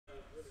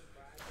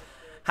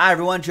Hi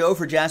everyone, Joe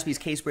for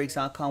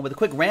JaspysCaseBreaks.com with a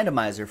quick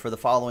randomizer for the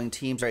following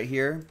teams right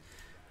here.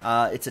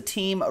 It's a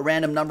team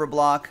random number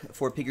block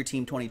for Pick Your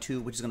Team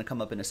 22, which is going to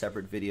come up in a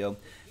separate video.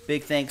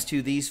 Big thanks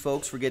to these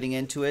folks for getting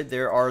into it.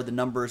 There are the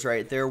numbers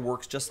right there.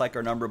 Works just like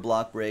our number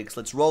block breaks.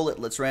 Let's roll it.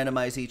 Let's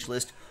randomize each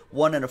list.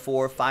 1 and a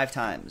 4, 5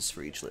 times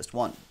for each list.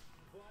 1,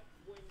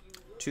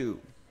 2,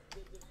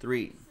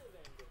 3,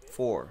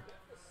 4,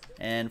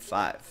 and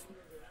 5.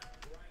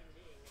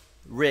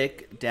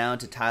 Rick down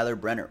to Tyler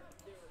Brenner.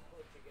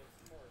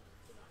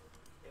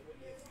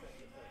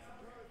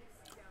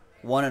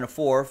 1 and a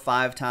 4,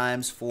 5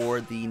 times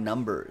for the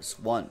numbers.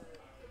 1,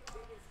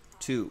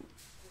 2,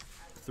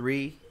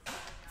 3,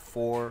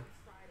 4,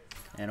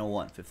 and a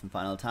 1. Fifth and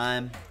final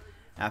time.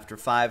 After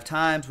 5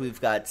 times,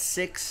 we've got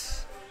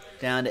 6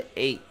 down to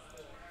 8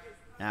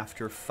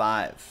 after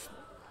 5.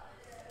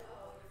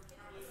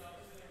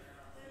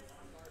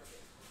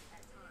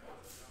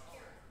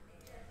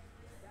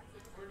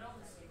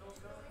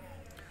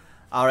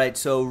 All right,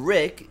 so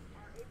Rick,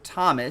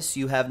 Thomas,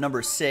 you have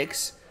number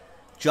 6.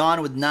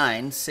 John with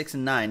 9, 6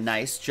 and 9,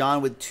 nice.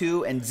 John with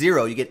 2 and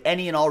 0. You get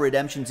any and all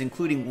redemptions,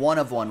 including 1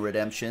 of 1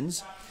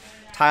 redemptions.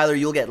 Tyler,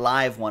 you'll get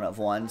live 1 of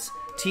 1s.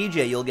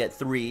 TJ, you'll get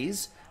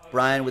 3s.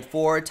 Brian with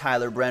 4.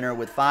 Tyler Brenner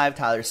with 5.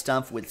 Tyler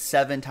Stumpf with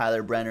 7.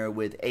 Tyler Brenner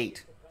with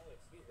 8.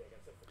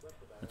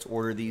 Let's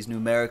order these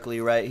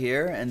numerically right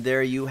here. And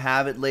there you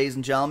have it, ladies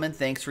and gentlemen.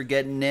 Thanks for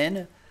getting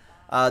in.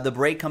 The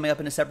break coming up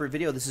in a separate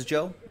video. This is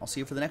Joe. I'll see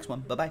you for the next one.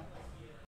 Bye-bye.